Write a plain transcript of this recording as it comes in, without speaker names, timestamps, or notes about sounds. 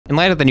In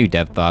light of the new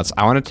dev thoughts,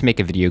 I wanted to make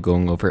a video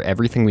going over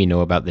everything we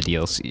know about the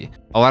DLC.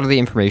 A lot of the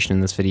information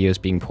in this video is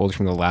being pulled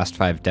from the last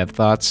 5 dev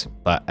thoughts,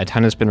 but a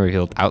ton has been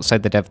revealed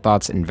outside the dev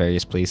thoughts in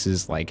various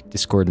places like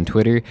Discord and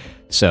Twitter,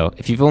 so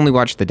if you've only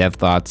watched the dev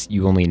thoughts,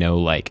 you only know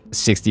like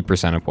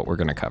 60% of what we're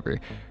going to cover.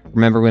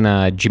 Remember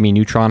when Jimmy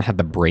Neutron had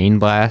the brain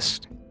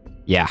blast?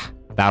 Yeah,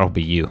 that'll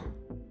be you.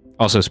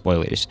 Also,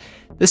 spoilers.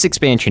 This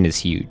expansion is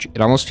huge.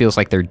 It almost feels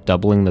like they're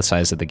doubling the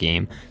size of the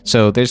game,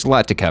 so there's a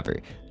lot to cover.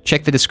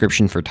 Check the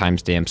description for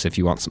timestamps if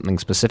you want something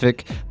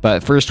specific,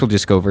 but first we'll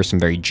just go over some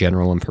very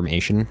general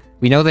information.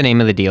 We know the name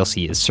of the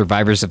DLC is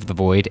Survivors of the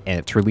Void, and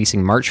it's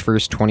releasing March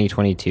 1st,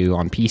 2022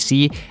 on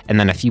PC, and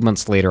then a few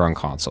months later on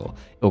console.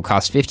 It will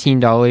cost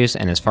 $15,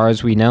 and as far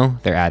as we know,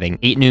 they're adding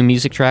 8 new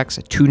music tracks,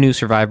 2 new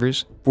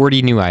survivors,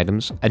 40 new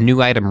items, a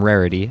new item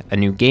rarity, a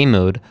new game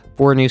mode,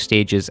 4 new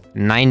stages,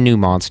 9 new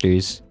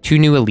monsters, 2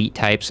 new elite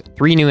types,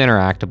 3 new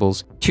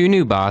interactables, 2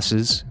 new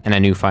bosses, and a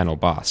new final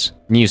boss.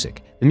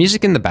 Music. The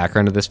music in the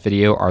background of this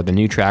video are the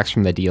new tracks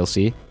from the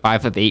DLC.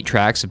 5 of 8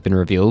 tracks have been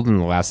revealed in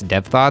the last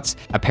dev thoughts.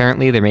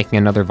 Apparently they're making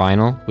another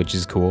vinyl, which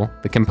is cool.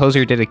 The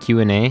composer did a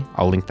Q&A,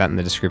 I'll link that in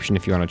the description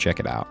if you want to check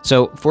it out.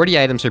 So 40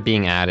 items are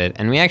being added,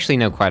 and we actually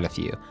know quite a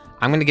few.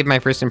 I'm going to give my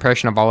first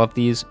impression of all of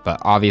these,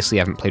 but obviously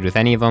I haven't played with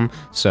any of them,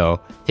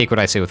 so take what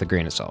I say with a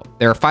grain of salt.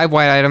 There are 5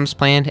 white items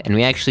planned, and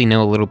we actually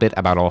know a little bit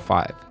about all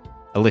 5.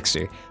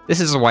 Elixir. This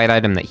is a white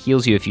item that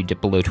heals you if you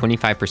dip below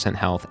 25%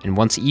 health, and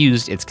once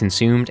used, it's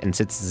consumed and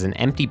sits as an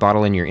empty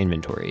bottle in your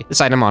inventory. This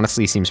item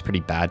honestly seems pretty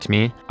bad to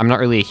me. I'm not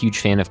really a huge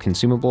fan of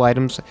consumable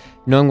items.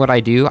 Knowing what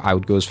I do, I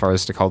would go as far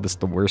as to call this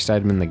the worst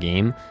item in the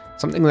game.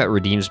 Something that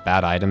redeems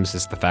bad items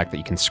is the fact that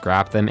you can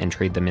scrap them and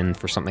trade them in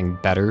for something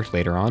better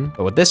later on.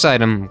 But with this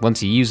item,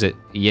 once you use it,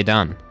 you're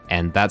done.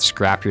 And that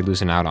scrap you're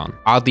losing out on.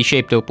 Oddly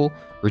shaped opal.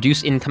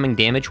 Reduce incoming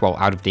damage while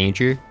out of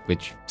danger,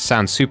 which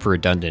sounds super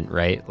redundant,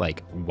 right?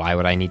 Like, why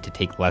would I need to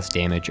take less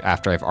damage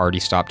after I've already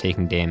stopped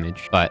taking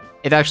damage? But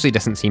it actually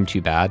doesn't seem too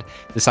bad.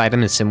 This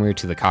item is similar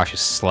to the Cautious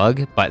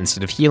Slug, but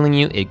instead of healing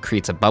you, it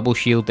creates a bubble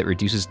shield that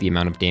reduces the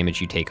amount of damage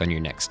you take on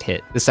your next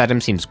hit. This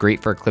item seems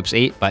great for Eclipse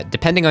 8, but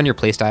depending on your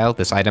playstyle,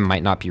 this item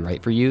might not be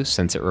right for you,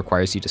 since it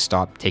requires you to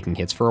stop taking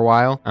hits for a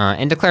while.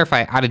 And to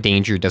clarify, out of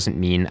danger doesn't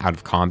mean out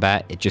of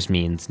combat, it just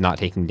means not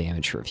taking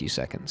damage for a few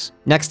seconds.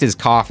 Next is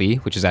Coffee,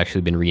 which has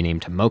actually been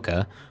renamed to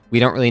Mocha. We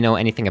don't really know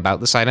anything about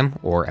this item,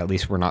 or at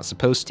least we're not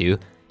supposed to.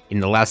 In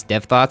the last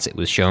dev thoughts, it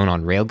was shown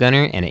on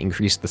Railgunner, and it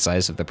increased the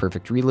size of the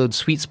perfect reload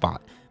sweet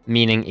spot,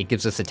 meaning it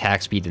gives us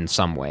attack speed in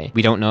some way.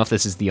 We don't know if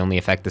this is the only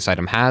effect this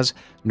item has,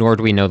 nor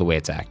do we know the way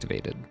it's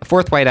activated. The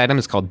 4th white item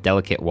is called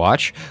Delicate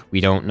Watch.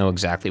 We don't know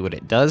exactly what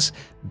it does,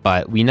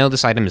 but we know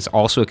this item is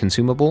also a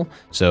consumable,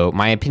 so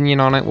my opinion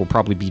on it will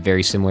probably be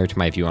very similar to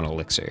my view on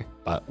Elixir,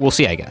 but we'll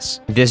see, I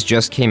guess. This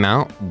just came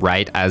out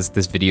right as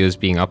this video is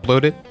being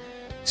uploaded,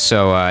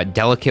 so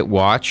Delicate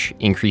Watch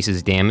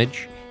increases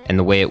damage, and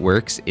the way it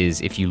works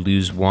is if you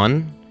lose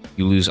one,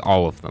 you lose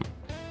all of them.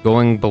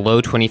 Going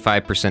below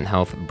 25%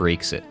 health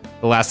breaks it.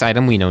 The last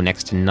item we know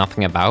next to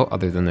nothing about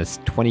other than this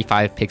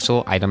 25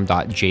 pixel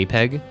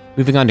item.jpg.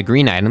 Moving on to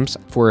green items,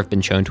 4 have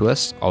been shown to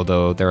us,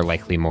 although there are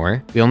likely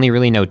more. We only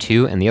really know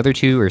 2, and the other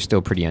 2 are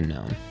still pretty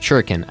unknown.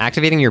 Shuriken.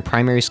 Activating your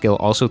primary skill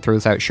also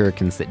throws out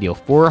shurikens that deal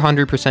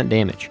 400%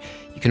 damage.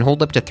 You can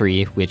hold up to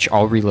 3, which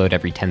all reload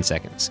every 10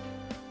 seconds.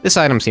 This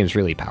item seems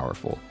really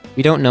powerful.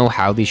 We don't know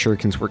how these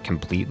shurikens work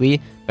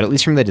completely, but at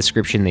least from the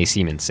description they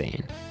seem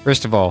insane.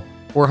 First of all,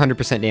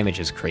 400% damage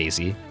is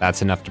crazy.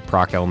 That's enough to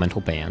proc elemental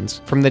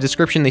bands. From the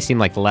description, they seem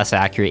like less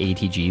accurate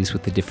ATGs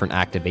with the different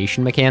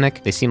activation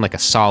mechanic. They seem like a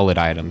solid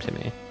item to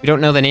me. We don't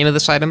know the name of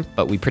this item,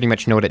 but we pretty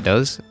much know what it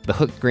does. The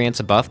hook grants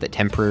a buff that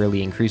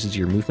temporarily increases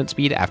your movement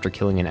speed after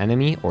killing an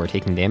enemy or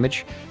taking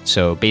damage,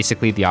 so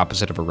basically the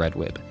opposite of a red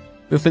whip.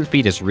 Movement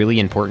speed is really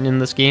important in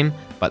this game,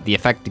 but the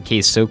effect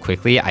decays so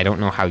quickly I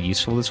don't know how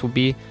useful this will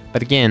be,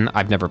 but again,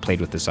 I've never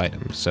played with this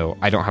item, so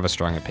I don't have a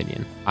strong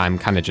opinion. I'm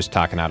kinda just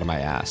talking out of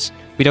my ass.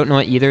 We don't know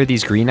what either of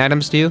these green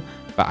items do,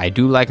 but I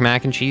do like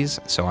mac and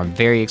cheese, so I'm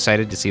very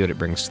excited to see what it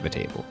brings to the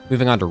table.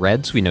 Moving on to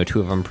reds, we know 2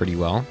 of them pretty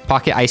well.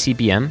 Pocket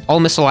ICBM. All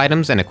missile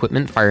items and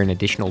equipment fire an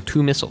additional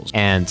 2 missiles,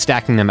 and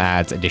stacking them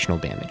adds additional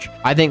damage.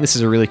 I think this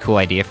is a really cool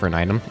idea for an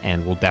item,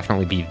 and will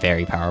definitely be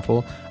very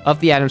powerful. Of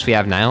the items we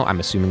have now, I'm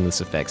assuming this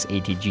affects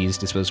ATGs,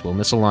 disposable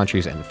missile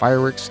launchers, and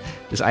fireworks.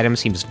 This item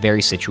seems very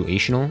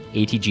situational.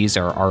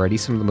 ATGs are already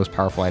some of the most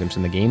powerful items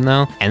in the game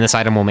though, and this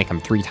item will make them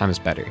 3 times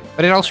better.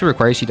 But it also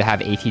requires you to have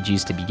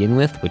ATGs to begin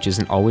with, which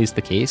isn't always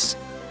the case.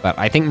 But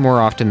I think more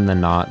often than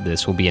not,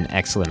 this will be an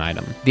excellent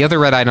item. The other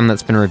red item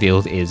that's been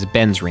revealed is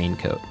Ben's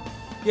Raincoat.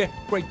 Yeah,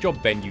 great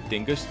job, Ben, you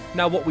dingus.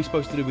 Now what are we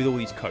supposed to do with all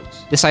these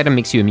coats? This item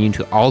makes you immune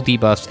to all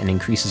debuffs and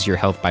increases your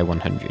health by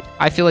 100.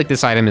 I feel like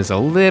this item is a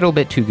little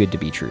bit too good to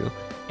be true.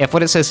 If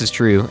what it says is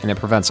true, and it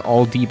prevents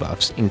all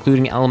debuffs,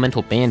 including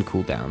elemental band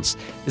cooldowns,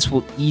 this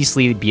will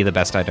easily be the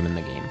best item in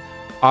the game.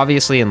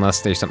 Obviously, unless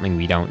there's something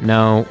we don't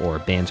know, or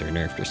bands are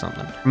nerfed or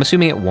something. I'm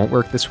assuming it won't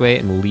work this way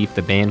and will leave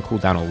the band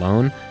cooldown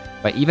alone,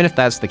 but even if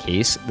that's the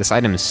case, this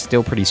item is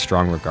still pretty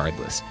strong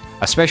regardless.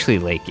 especially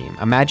late game.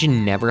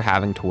 Imagine never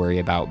having to worry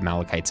about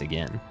Malachites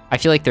again. I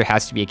feel like there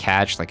has to be a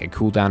catch, like a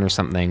cooldown or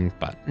something,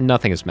 but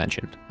nothing is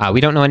mentioned. We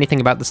don't know anything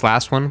about this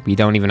last one. We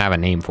don't even have a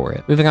name for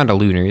it. Moving on to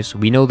Lunars,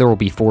 we know there will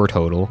be 4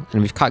 total,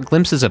 and we've caught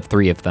glimpses of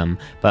 3 of them,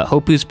 but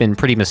Hopu's been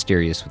pretty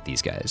mysterious with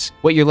these guys.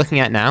 What you're looking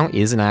at now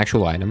is an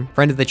actual item.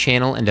 Friend of the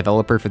channel and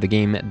developer for the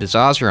game,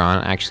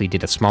 Bizazaron, actually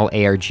did a small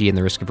ARG in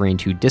the Risk of Rain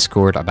 2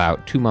 Discord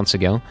about 2 months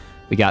ago.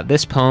 We got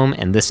this poem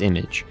and this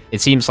image.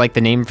 It seems like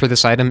the name for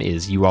this item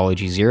is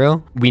Uology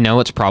 0. We know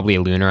it's probably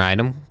a lunar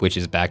item, which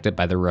is backed up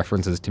by the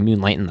references to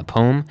Moonlight in the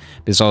poem.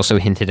 Biz also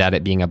hinted at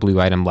it being a blue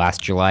item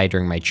last July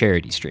during my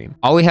charity stream.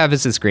 All we have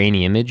is this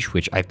grainy image,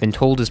 which I've been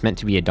told is meant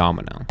to be a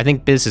domino. I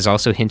think Biz has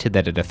also hinted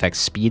that it affects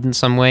speed in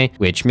some way,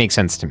 which makes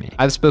sense to me.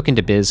 I've spoken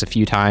to Biz a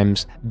few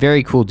times,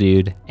 very cool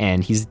dude,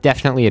 and he's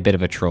definitely a bit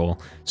of a troll,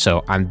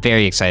 so I'm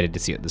very excited to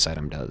see what this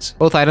item does.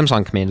 Both items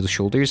on Commando's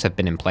shoulders have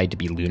been implied to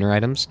be lunar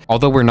items,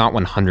 although we're not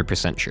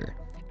 100% sure.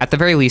 At the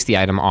very least, the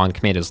item on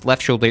Commando's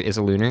left shoulder is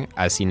a lunar,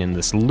 as seen in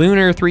this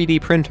lunar 3D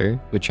printer,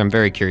 which I'm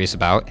very curious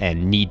about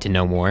and need to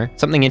know more.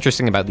 Something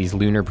interesting about these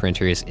lunar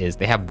printers is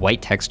they have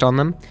white text on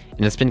them,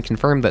 and it's been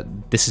confirmed that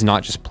this is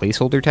not just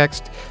placeholder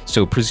text,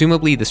 so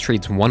presumably this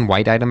trades 1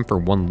 white item for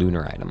 1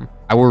 lunar item.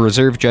 I will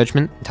reserve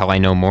judgment until I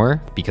know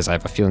more, because I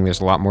have a feeling there's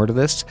a lot more to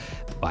this,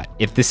 but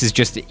if this is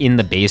just in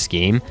the base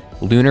game,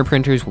 lunar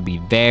printers will be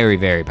very,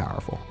 very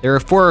powerful. There are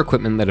 4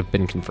 equipment that have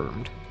been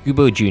confirmed.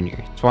 Gubo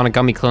Jr. Spawn a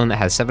gummy clone that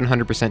has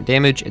 700%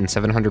 damage and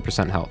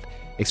 700% health.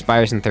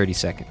 Expires in 30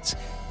 seconds.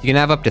 You can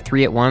have up to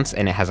 3 at once,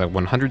 and it has a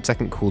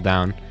 100-second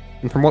cooldown.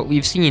 And from what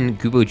we've seen,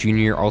 Gubo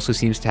Jr. also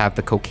seems to have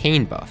the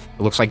cocaine buff.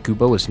 It looks like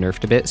Gubo was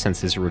nerfed a bit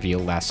since his reveal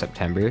last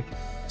September.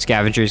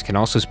 Scavengers can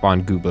also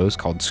spawn Gubos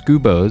called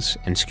Scubos,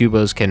 and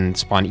Scubos can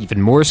spawn even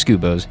more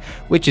Scubos,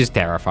 which is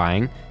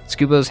terrifying.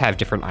 Scubos have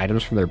different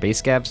items from their base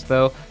scavs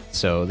though,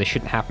 so they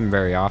shouldn't happen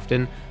very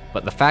often.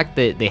 But the fact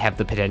that they have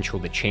the potential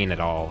to chain at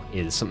all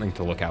is something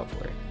to look out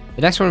for.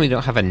 The next one we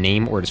don't have a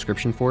name or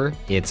description for.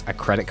 It's a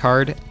credit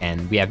card,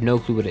 and we have no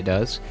clue what it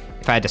does.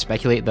 If I had to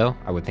speculate though,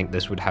 I would think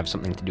this would have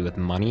something to do with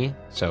money,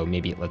 so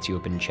maybe it lets you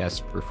open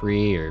chests for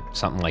free or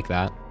something like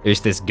that.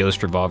 There's this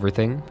ghost revolver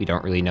thing. We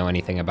don't really know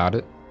anything about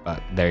it,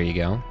 but there you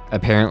go.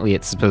 Apparently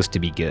it's supposed to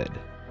be good.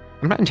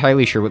 I'm not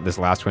entirely sure what this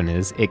last one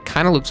is. It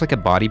kind of looks like a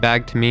body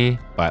bag to me,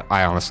 but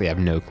I honestly have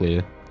no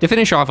clue. To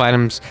finish off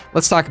items,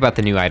 let's talk about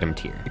the new item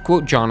tier. To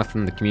quote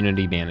Jonathan, the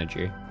community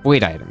manager,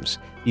 void items.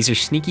 These are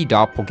sneaky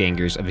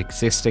doppelgangers of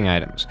existing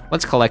items.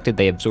 Once collected,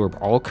 they absorb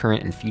all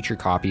current and future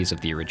copies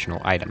of the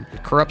original item.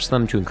 It corrupts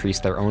them to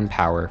increase their own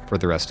power for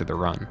the rest of the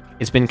run.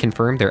 It's been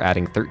confirmed they're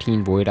adding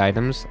 13 void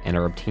items and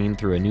are obtained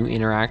through a new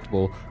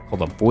interactable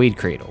called a void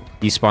cradle.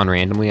 These spawn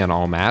randomly on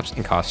all maps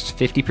and cost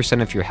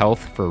 50% of your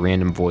health for a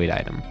random void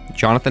item.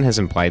 Jonathan has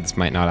implied this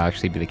might not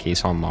actually be the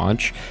case on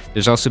launch.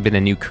 There's also been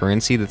a new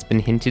currency that's been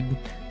hinted,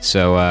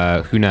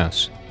 so who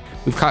knows.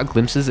 We've caught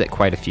glimpses at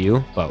quite a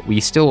few, but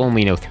we still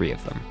only know 3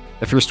 of them.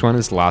 The first one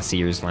is Lost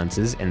Seer's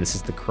lenses, and this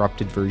is the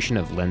corrupted version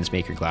of Lens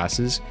Maker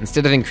glasses.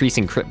 Instead of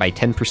increasing crit by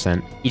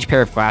 10%, each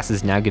pair of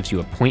glasses now gives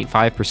you a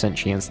 0.5%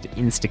 chance to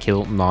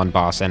insta-kill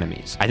non-boss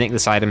enemies. I think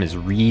this item is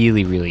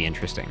really, really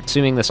interesting.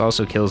 Assuming this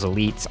also kills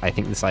elites, I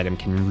think this item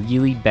can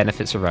really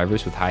benefit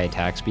survivors with high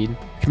attack speed.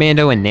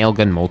 Commando and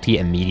Nailgun Multi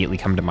immediately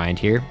come to mind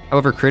here.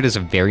 However, crit is a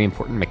very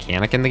important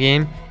mechanic in the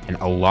game, and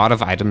a lot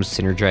of items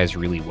synergize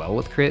really well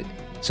with crit,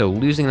 so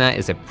losing that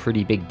is a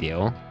pretty big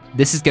deal.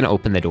 This is going to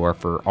open the door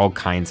for all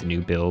kinds of new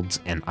builds,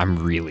 and I'm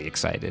really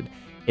excited.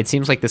 It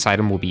seems like this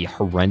item will be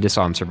horrendous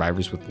on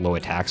survivors with low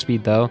attack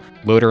speed though.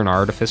 Loader and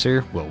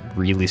Artificer will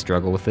really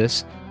struggle with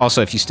this.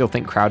 Also, if you still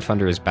think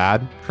Crowdfunder is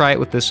bad, try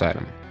it with this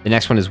item. The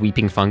next one is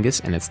Weeping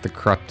Fungus, and it's the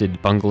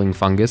corrupted Bungling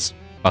Fungus.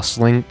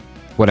 Bustling?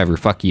 Whatever,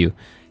 fuck you.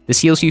 This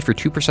heals you for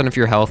 2% of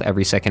your health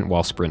every second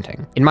while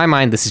sprinting. In my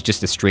mind, this is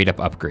just a straight up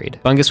upgrade.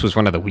 Fungus was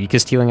one of the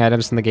weakest healing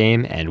items in the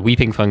game, and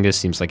Weeping Fungus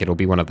seems like it'll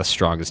be one of the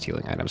strongest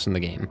healing items in the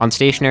game. On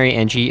stationary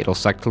NG, it'll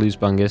suck to lose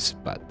Bungus,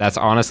 but that's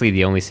honestly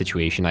the only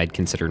situation I'd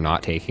consider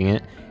not taking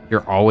it.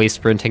 You're always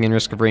sprinting in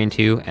Risk of Rain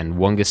 2, and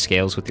Wungus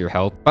scales with your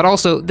health. But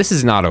also, this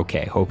is not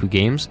okay, Hopu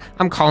Games.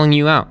 I'm calling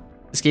you out.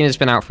 This game has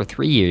been out for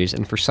 3 years,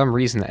 and for some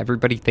reason,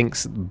 everybody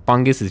thinks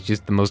Bungus is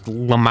just the most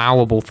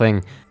lamowable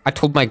thing. I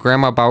told my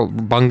grandma about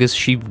Bungus,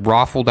 she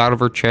raffled out of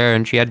her chair,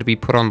 and she had to be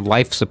put on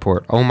life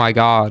support. Oh my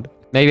god.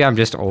 Maybe I'm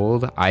just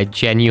old. I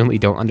genuinely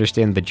don't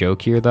understand the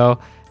joke here, though.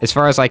 As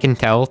far as I can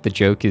tell, the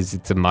joke is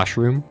it's a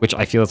mushroom, which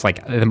I feel is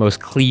like the most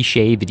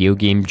cliche video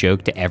game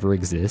joke to ever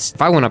exist.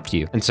 If I went up to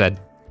you and said,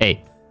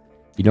 hey,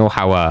 you know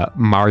how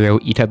Mario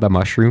eated the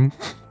mushroom?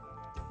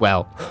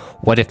 Well,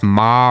 what if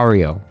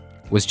Mario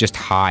was just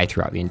high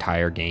throughout the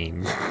entire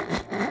game?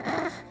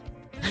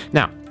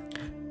 Now,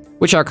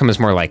 which outcome is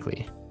more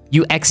likely?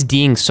 You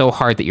XDing so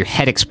hard that your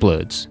head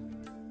explodes?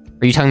 Or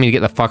are you telling me to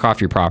get the fuck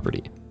off your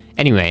property?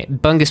 Anyway,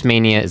 Bungus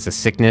Mania is a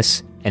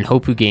sickness, and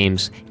Hopu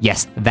Games,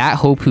 yes, that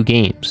Hopu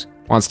Games,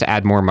 wants to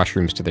add more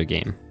mushrooms to their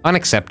game.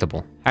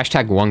 Unacceptable.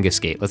 Hashtag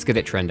Wongasgate, let's get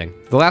it trending.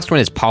 The last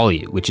one is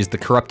Polyu, which is the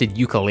corrupted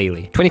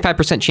ukulele.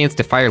 25% chance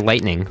to fire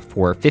lightning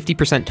for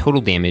 50% total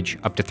damage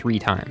up to 3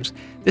 times.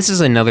 This is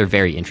another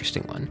very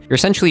interesting one. You're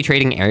essentially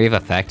trading area of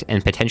effect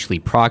and potentially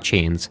proc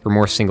chains for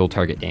more single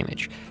target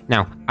damage.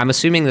 Now, I'm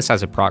assuming this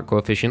has a proc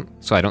coefficient,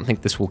 so I don't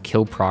think this will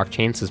kill proc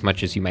chains as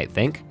much as you might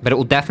think, but it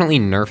will definitely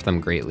nerf them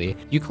greatly.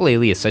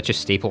 Ukulele is such a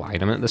staple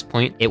item at this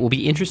point, it will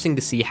be interesting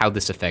to see how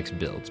this affects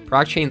builds.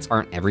 Proc chains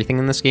aren't everything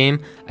in this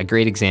game, a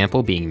great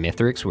example being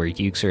Mithrix, where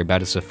ukes are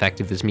about as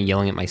effective as me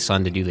yelling at my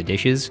son to do the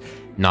dishes.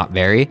 Not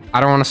very. I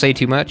don't want to say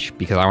too much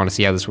because I want to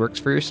see how this works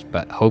first,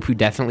 but Hopu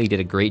definitely did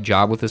a great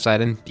job with this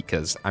item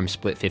because I'm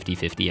split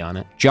 50-50 on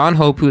it. John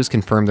Hopu has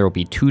confirmed there will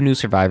be 2 new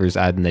survivors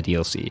added in the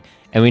DLC,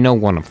 and we know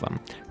one of them.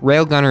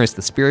 Railgunner is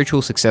the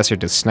spiritual successor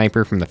to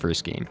Sniper from the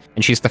first game,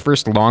 and she's the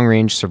first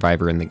long-range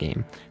survivor in the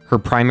game. Her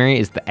primary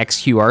is the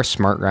XQR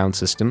Smart Round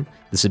system.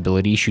 This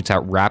ability shoots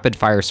out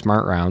rapid-fire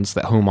smart rounds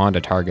that home onto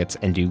targets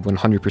and do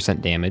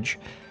 100% damage.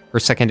 Her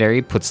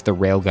secondary puts the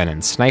railgun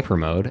in sniper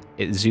mode.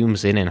 It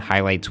zooms in and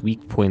highlights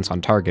weak points on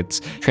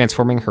targets,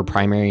 transforming her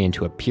primary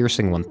into a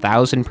piercing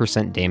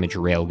 1000% damage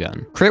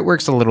railgun. Crit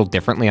works a little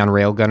differently on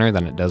Railgunner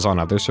than it does on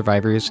other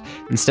survivors.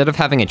 Instead of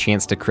having a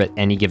chance to crit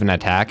any given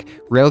attack,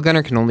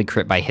 Railgunner can only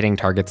crit by hitting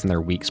targets in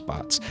their weak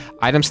spots.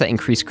 Items that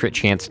increase crit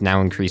chance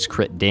now increase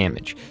crit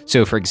damage.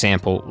 So for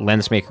example,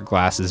 Lensmaker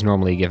Glass is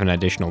normally given an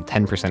additional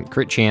 10%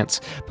 crit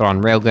chance, but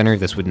on Railgunner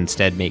this would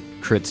instead make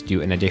crits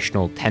do an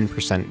additional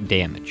 10%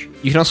 damage.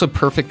 You can also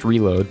perfect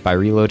reload by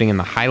reloading in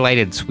the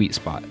highlighted sweet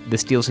spot.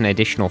 This deals an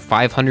additional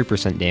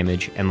 500%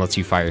 damage and lets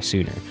you fire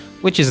sooner,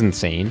 which is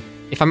insane.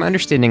 If I'm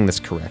understanding this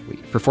correctly,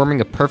 performing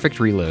a perfect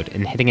reload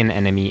and hitting an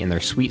enemy in their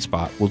sweet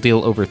spot will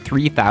deal over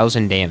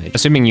 3000 damage,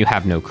 assuming you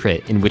have no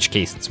crit, in which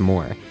case it's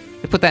more.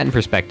 To put that in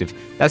perspective,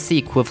 that's the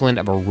equivalent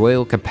of a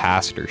Royal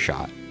Capacitor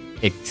shot,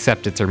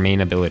 except it's her main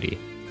ability.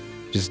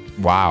 Just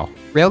wow.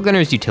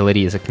 Railgunner's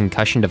utility is a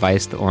concussion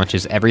device that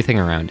launches everything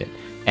around it.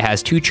 It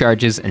has 2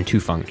 charges and 2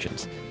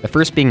 functions, the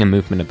first being a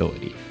movement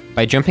ability.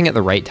 By jumping at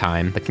the right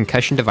time, the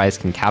concussion device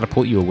can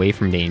catapult you away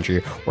from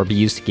danger or be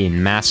used to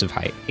gain massive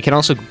height. It can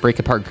also break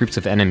apart groups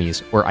of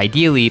enemies, or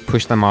ideally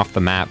push them off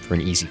the map for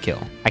an easy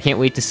kill. I can't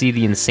wait to see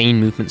the insane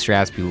movement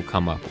strats people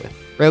come up with.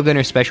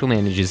 Railgunner special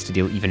manages to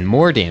deal even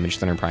more damage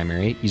than her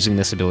primary. Using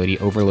this ability,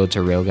 overloads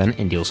her railgun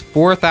and deals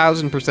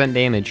 4000%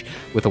 damage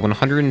with a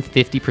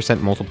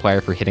 150% multiplier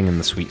for hitting in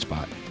the sweet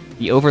spot.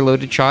 The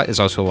overloaded shot is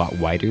also a lot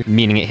wider,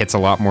 meaning it hits a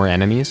lot more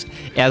enemies.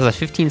 It has a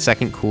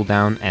 15-second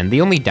cooldown, and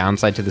the only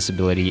downside to this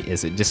ability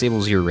is it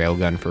disables your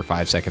railgun for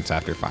 5 seconds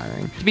after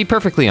firing. To be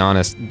perfectly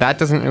honest, that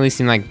doesn't really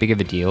seem like big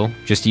of a deal.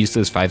 Just use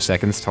those 5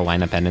 seconds to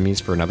line up enemies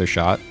for another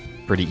shot.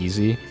 Pretty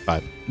easy,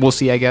 but we'll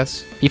see, I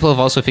guess. People have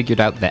also figured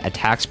out that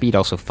attack speed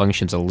also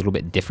functions a little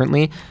bit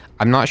differently.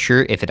 I'm not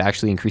sure if it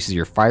actually increases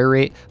your fire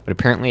rate, but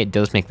apparently it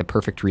does make the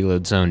perfect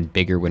reload zone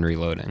bigger when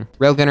reloading.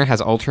 Railgunner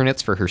has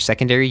alternates for her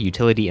secondary,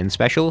 utility, and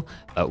special,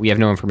 but we have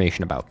no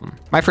information about them.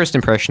 My first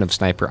impression of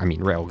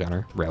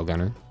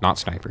Railgunner, not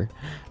Sniper,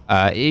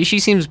 she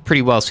seems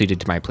pretty well suited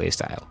to my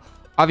playstyle.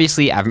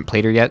 Obviously, I haven't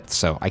played her yet,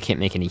 so I can't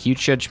make any huge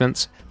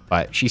judgments,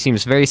 but she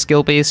seems very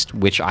skill-based,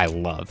 which I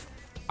love.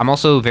 I'm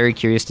also very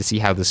curious to see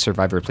how this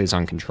survivor plays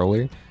on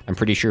controller. I'm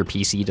pretty sure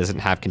PC doesn't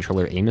have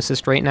controller aim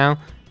assist right now.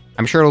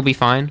 I'm sure it'll be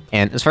fine.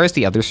 And as far as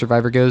the other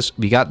survivor goes,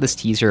 we got this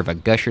teaser of a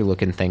gusher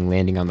looking thing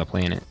landing on the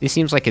planet. This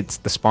seems like it's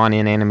the spawn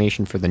in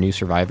animation for the new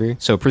survivor,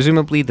 so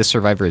presumably the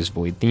survivor is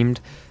void themed,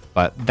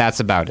 but that's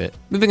about it.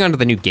 Moving on to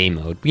the new game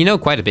mode, we know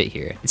quite a bit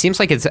here. It seems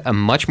like it's a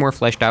much more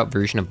fleshed out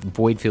version of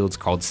void fields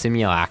called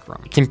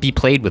Simulacrum. It can be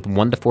played with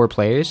 1 to 4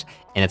 players,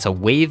 and it's a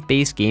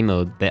wave-based game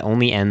mode that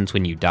only ends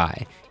when you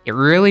die. It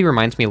really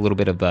reminds me a little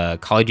bit of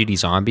Call of Duty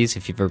Zombies,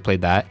 if you've ever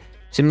played that.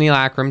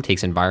 Simulacrum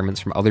takes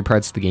environments from other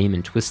parts of the game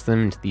and twists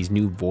them into these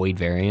new void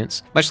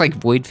variants. Much like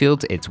void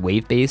fields, it's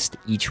wave-based,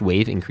 each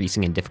wave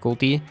increasing in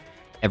difficulty.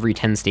 Every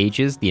 10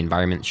 stages, the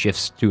environment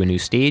shifts to a new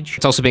stage.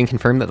 It's also been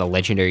confirmed that the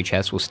legendary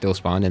chests will still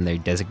spawn in their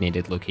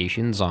designated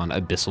locations on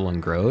Abyssal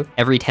and Grove.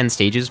 Every 10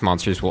 stages,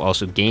 monsters will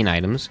also gain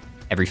items.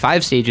 Every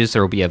 5 stages,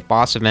 there will be a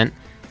boss event.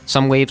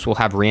 Some waves will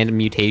have random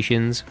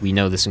mutations. We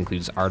know this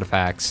includes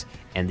artifacts,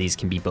 and these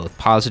can be both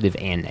positive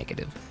and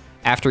negative.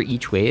 After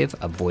each wave,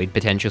 a void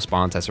potential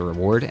spawns as a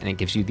reward, and it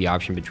gives you the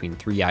option between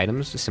 3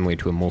 items, similar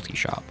to a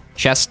multi-shop.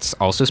 Chests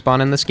also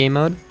spawn in this game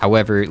mode.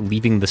 However,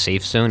 leaving the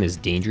safe zone is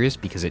dangerous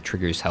because it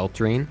triggers health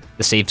drain.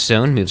 The safe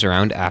zone moves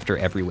around after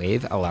every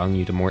wave, allowing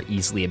you to more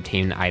easily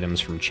obtain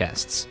items from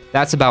chests.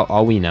 That's about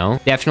all we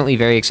know. Definitely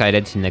very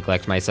excited to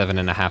neglect my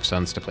 7.5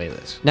 sons to play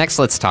this. Next,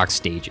 let's talk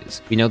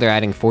stages. We know they're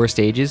adding 4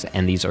 stages,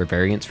 and these are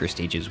variants for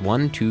stages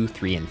 1, 2,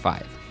 3, and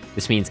 5.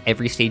 This means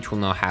every stage will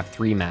now have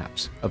 3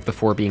 maps. Of the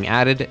 4 being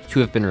added, 2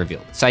 have been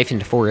revealed.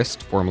 Siphoned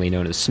Forest, formerly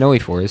known as Snowy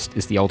Forest,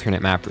 is the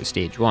alternate map for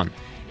stage 1.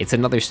 It's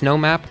another snow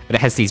map, but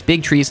it has these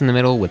big trees in the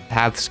middle with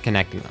paths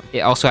connecting them. It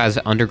also has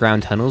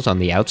underground tunnels on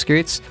the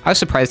outskirts. I was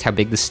surprised how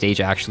big this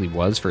stage actually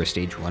was for a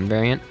stage 1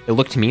 variant. It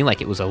looked to me like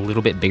it was a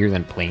little bit bigger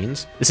than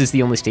Plains. This is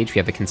the only stage we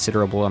have a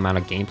considerable amount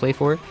of gameplay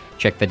for.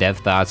 Check the dev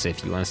thoughts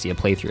if you want to see a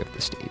playthrough of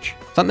this stage.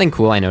 Something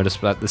cool I noticed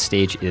about this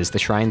stage is the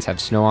shrines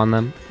have snow on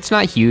them. It's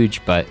not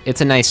huge, but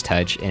it's a nice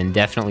touch and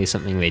definitely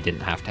something they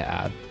didn't have to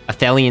add.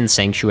 Athelian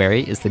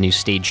Sanctuary is the new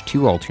stage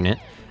 2 alternate.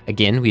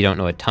 Again, we don't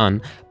know a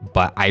ton,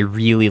 but I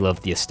really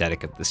love the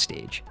aesthetic of this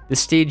stage. This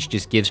stage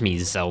just gives me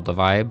Zelda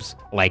vibes.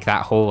 Like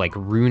that whole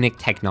runic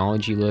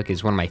technology look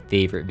is one of my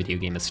favorite video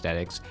game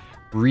aesthetics.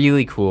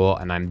 Really cool,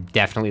 and I'm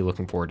definitely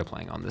looking forward to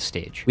playing on this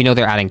stage. We know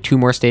they're adding 2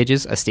 more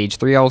stages, a stage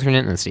 3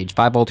 alternate and a stage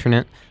 5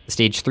 alternate. The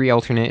stage 3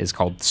 alternate is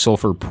called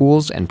Sulfur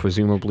Pools and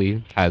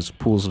presumably has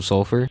pools of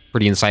sulfur.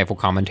 Pretty insightful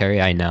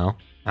commentary, I know.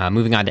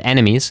 Moving on to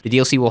enemies, the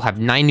DLC will have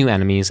 9 new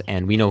enemies,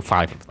 and we know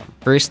 5 of them.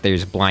 First,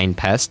 there's Blind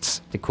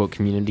Pests. To quote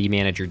community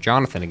manager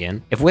Jonathan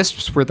again, if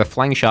Wisps were the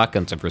flying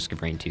shotguns of Risk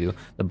of Rain 2,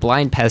 the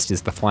Blind Pest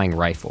is the flying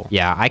rifle.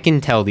 Yeah, I can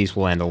tell these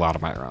will end a lot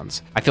of my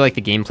runs. I feel like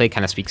the gameplay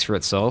kind of speaks for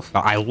itself,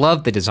 but I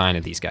love the design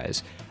of these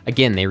guys.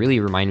 Again, they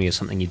really remind me of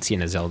something you'd see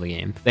in a Zelda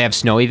game. They have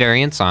snowy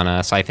variants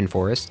on Siphon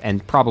Forest,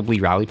 and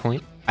probably Rally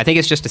Point. I think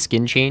it's just a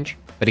skin change,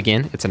 but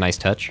again, it's a nice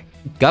touch.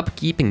 Gup,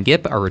 Geep, and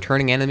Gip are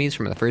returning enemies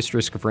from the first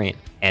Risk of Rain,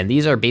 and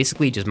these are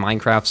basically just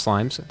Minecraft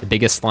slimes. The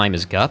biggest slime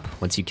is Gup.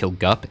 Once you kill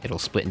Gup, it'll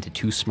split into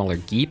 2 smaller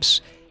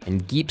Geeps,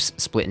 and Geeps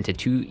split into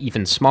 2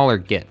 even smaller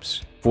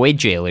Gips. Void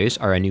Jailers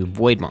are a new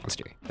Void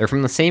monster. They're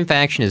from the same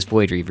faction as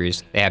Void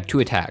Reavers. They have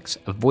 2 attacks,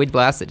 a Void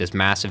Blast that does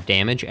massive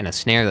damage, and a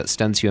Snare that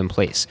stuns you in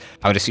place.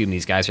 I would assume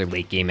these guys are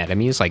late game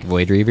enemies like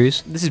Void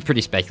Reavers. This is pretty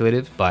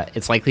speculative, but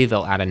it's likely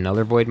they'll add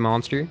another Void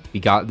monster.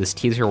 We got this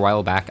teaser a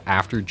while back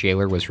after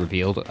Jailer was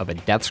revealed of a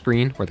death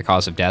screen where the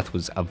cause of death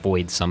was a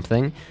Void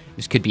something.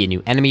 This could be a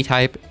new enemy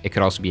type, it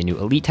could also be a new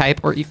elite type,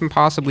 or even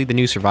possibly the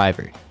new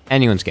survivor.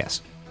 Anyone's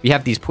guess. We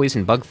have these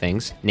poison bug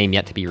things, name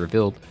yet to be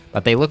revealed,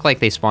 but they look like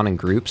they spawn in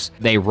groups.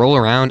 They roll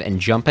around and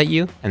jump at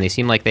you, and they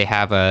seem like they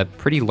have a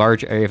pretty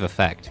large area of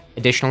effect.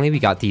 Additionally, we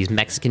got these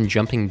Mexican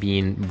jumping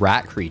bean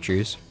rat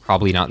creatures,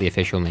 probably not the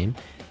official name.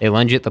 They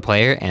lunge at the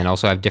player and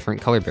also have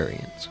different color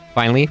variants.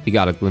 Finally, we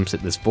got a glimpse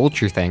at this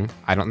vulture thing.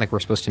 I don't think we're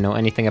supposed to know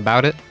anything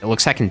about it. It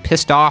looks heckin'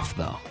 pissed off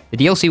though. The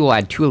DLC will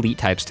add 2 elite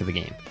types to the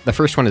game. The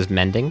first one is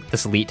Mending.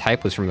 This elite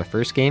type was from the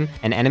first game,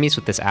 and enemies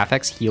with this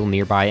affix heal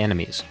nearby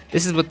enemies.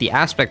 This is what the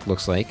aspect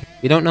looks like.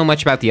 We don't know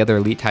much about the other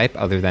elite type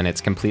other than it's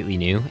completely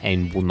new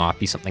and will not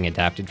be something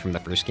adapted from the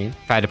first game.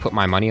 If I had to put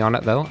my money on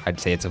it though, I'd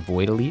say it's a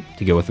Void elite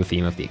to go with the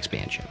theme of the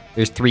expansion.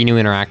 There's 3 new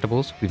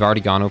interactables. We've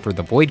already gone over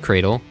the Void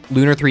Cradle.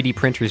 Lunar 3D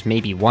printers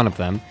may be one of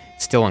them,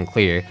 still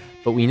unclear,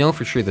 but we know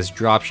for sure this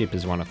dropship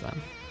is one of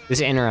them. This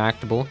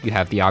interactable, you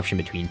have the option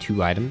between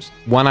 2 items.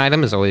 One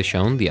item is always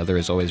shown, the other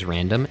is always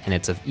random, and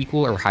it's of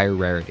equal or higher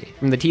rarity.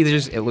 From the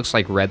teasers, it looks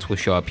like reds will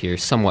show up here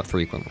somewhat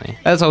frequently.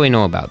 That's all we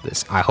know about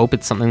this. I hope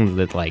it's something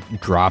that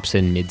drops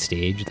in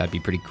mid-stage, that'd be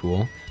pretty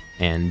cool,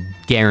 and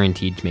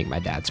guaranteed to make my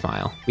dad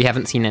smile. We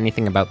haven't seen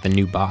anything about the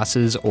new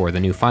bosses or the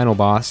new final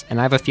boss, and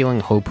I have a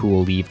feeling Hopu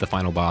will leave the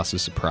final boss a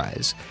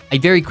surprise. I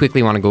very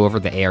quickly want to go over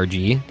the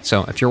ARG,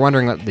 so if you're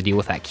wondering what the deal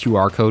with that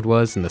QR code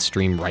was in the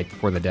stream right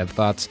before the dev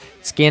thoughts,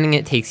 scanning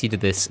it takes you to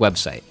this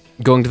website.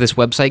 Going to this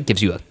website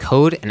gives you a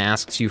code and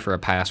asks you for a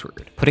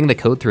password. Putting the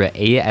code through an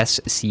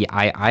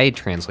ASCII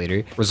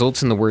translator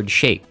results in the word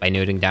shake. By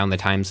noting down the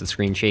times the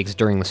screen shakes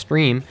during the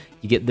stream,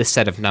 you get this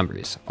set of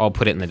numbers. I'll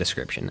put it in the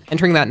description.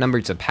 Entering that number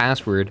as a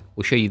password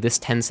will show you this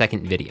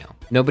 10-second video.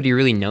 Nobody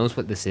really knows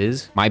what this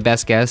is. My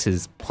best guess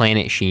is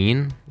Planet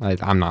Sheen.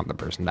 I'm not the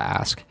person to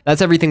ask.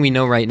 That's everything we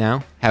know right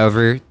now.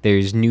 However,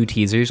 there's new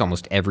teasers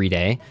almost every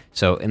day.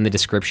 So in the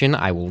description,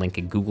 I will link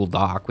a Google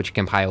Doc which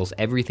compiles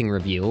everything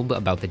revealed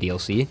about the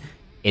DLC.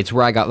 It's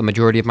where I got the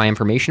majority of my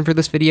information for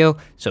this video,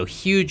 so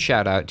huge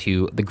shout out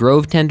to The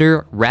Grove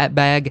Tender,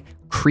 Ratbag,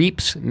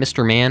 Creeps,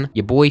 Mr. Man,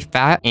 your boy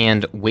Fat,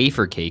 and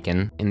Wafer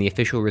Caken in the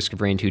official Risk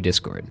of Rain 2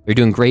 Discord. They're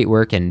doing great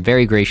work and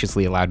very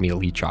graciously allowed me to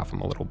leech off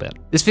them a little bit.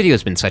 This video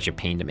has been such a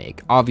pain to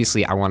make.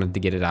 Obviously, I wanted to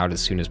get it out as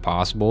soon as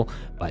possible,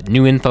 but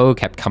new info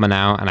kept coming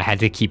out and I had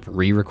to keep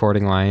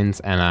re-recording lines,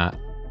 and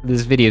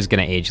this video is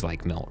gonna age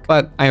like milk.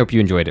 But I hope you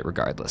enjoyed it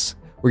regardless.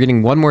 We're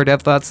getting 1 more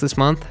dev thoughts this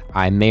month.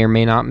 I may or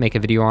may not make a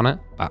video on it.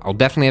 I'll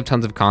definitely have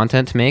tons of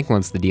content to make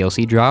once the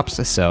DLC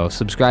drops, so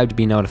subscribe to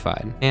be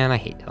notified. Man, I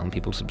hate telling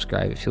people to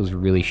subscribe. It feels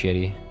really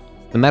shitty.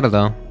 The meta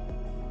though,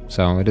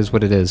 so it is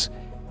what it is.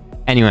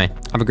 Anyway,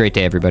 have a great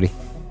day, everybody.